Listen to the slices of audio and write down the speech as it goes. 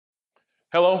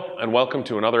Hello, and welcome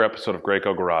to another episode of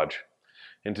Graco Garage.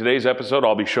 In today's episode,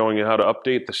 I'll be showing you how to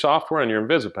update the software on your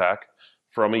InvisiPac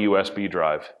from a USB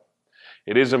drive.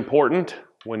 It is important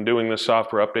when doing this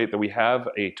software update that we have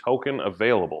a token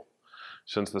available,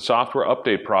 since the software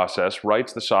update process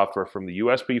writes the software from the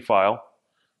USB file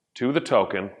to the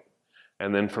token,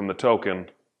 and then from the token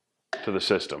to the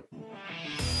system.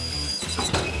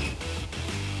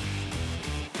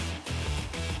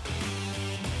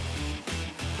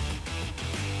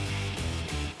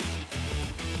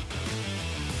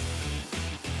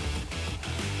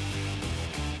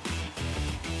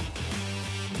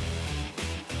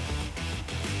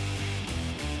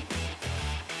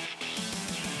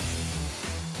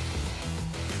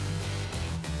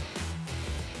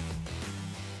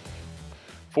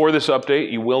 For this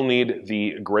update, you will need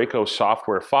the Graco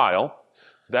software file.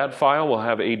 That file will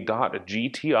have a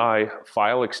 .gti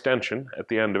file extension at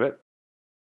the end of it.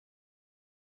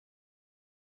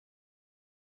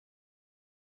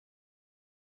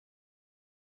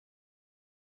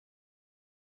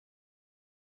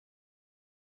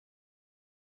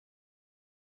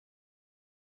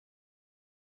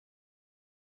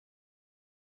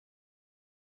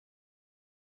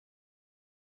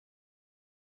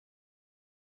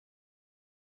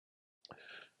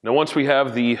 Now once we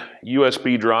have the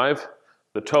USB drive,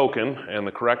 the token, and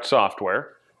the correct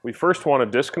software, we first want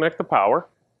to disconnect the power,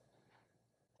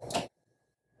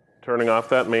 turning off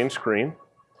that main screen.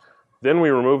 Then we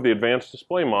remove the advanced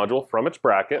display module from its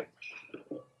bracket,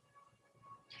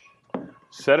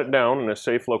 set it down in a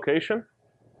safe location.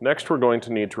 Next we're going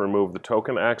to need to remove the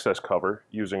token access cover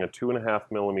using a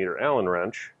 2.5mm Allen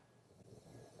wrench.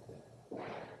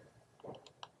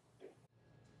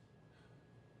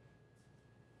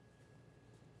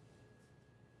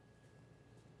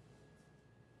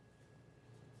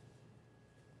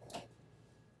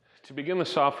 To begin the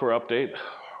software update,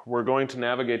 we're going to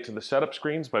navigate to the setup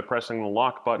screens by pressing the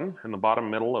lock button in the bottom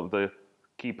middle of the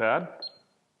keypad.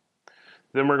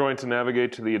 Then we're going to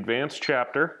navigate to the Advanced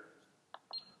Chapter,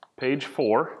 page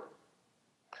 4.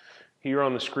 Here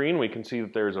on the screen we can see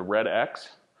that there's a red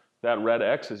X. That red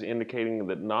X is indicating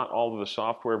that not all of the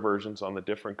software versions on the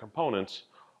different components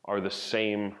are the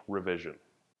same revision.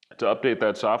 To update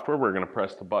that software, we're going to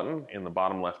press the button in the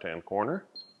bottom left-hand corner.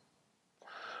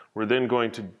 We're then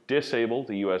going to disable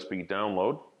the USB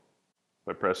download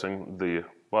by pressing the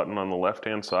button on the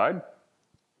left-hand side,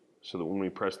 so that when we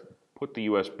put the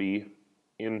USB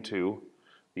into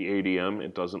the ADM,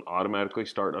 it doesn't automatically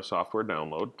start a software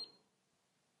download.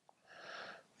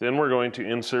 Then we're going to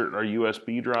insert our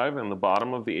USB drive in the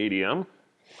bottom of the ADM.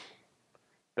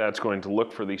 That's going to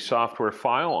look for the software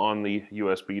file on the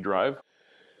USB drive.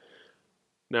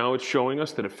 Now it's showing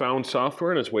us that it found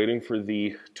software and is waiting for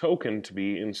the token to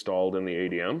be installed in the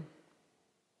ADM.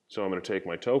 So I'm going to take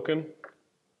my token,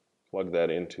 plug that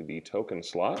into the token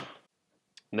slot.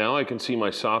 Now I can see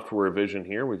my software revision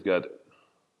here. We've got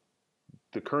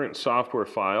the current software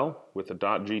file with a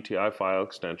 .gti file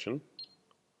extension.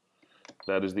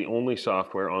 That is the only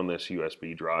software on this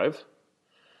USB drive.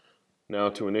 Now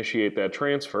to initiate that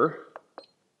transfer,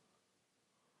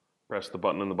 press the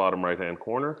button in the bottom right-hand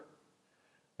corner,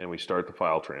 and we start the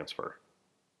file transfer.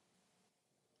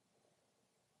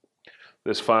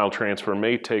 This file transfer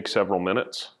may take several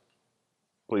minutes.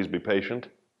 Please be patient.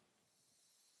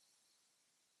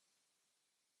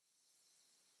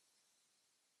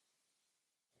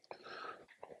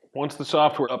 Once the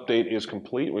software update is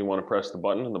complete, we want to press the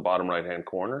button in the bottom right-hand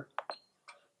corner.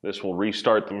 This will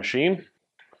restart the machine.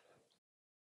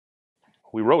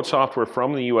 We wrote software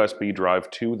from the USB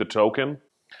drive to the token.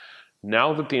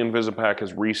 Now that the InvisiPac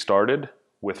has restarted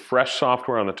with fresh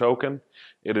software on the token,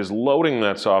 it is loading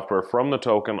that software from the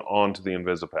token onto the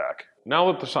InvisiPac.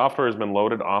 Now that the software has been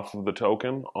loaded off of the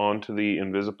token onto the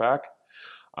InvisiPac,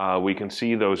 we can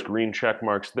see those green check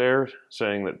marks there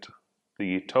saying that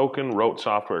the token wrote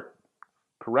software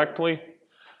correctly.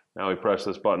 Now we press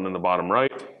this button in the bottom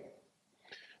right.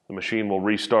 The machine will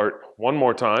restart one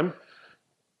more time.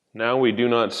 Now we do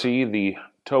not see the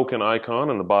token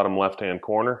icon in the bottom left-hand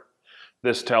corner.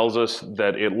 This tells us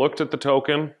that it looked at the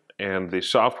token and the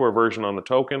software version on the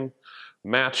token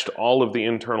matched all of the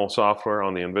internal software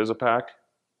on the InvisiPac.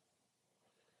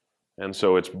 And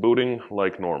so it's booting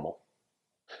like normal.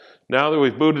 Now that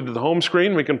we've booted to the home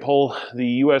screen, we can pull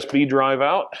the USB drive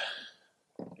out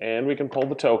and we can pull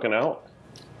the token out.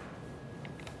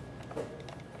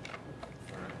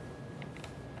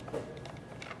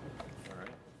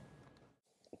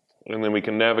 And then we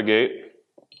can navigate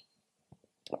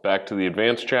back to the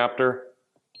Advanced Chapter,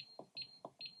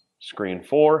 screen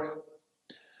 4,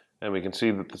 and we can see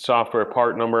that the software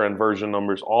part number and version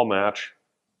numbers all match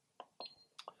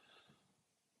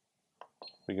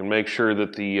We can make sure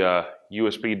that the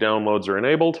USB downloads are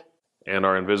enabled and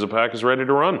our InvisiPac is ready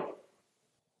to run.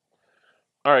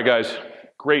 All right, guys,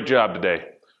 great job today.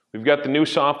 We've got the new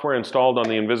software installed on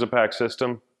the InvisiPac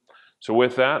system. So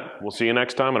with that, we'll see you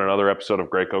next time on another episode of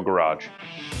Graco Garage.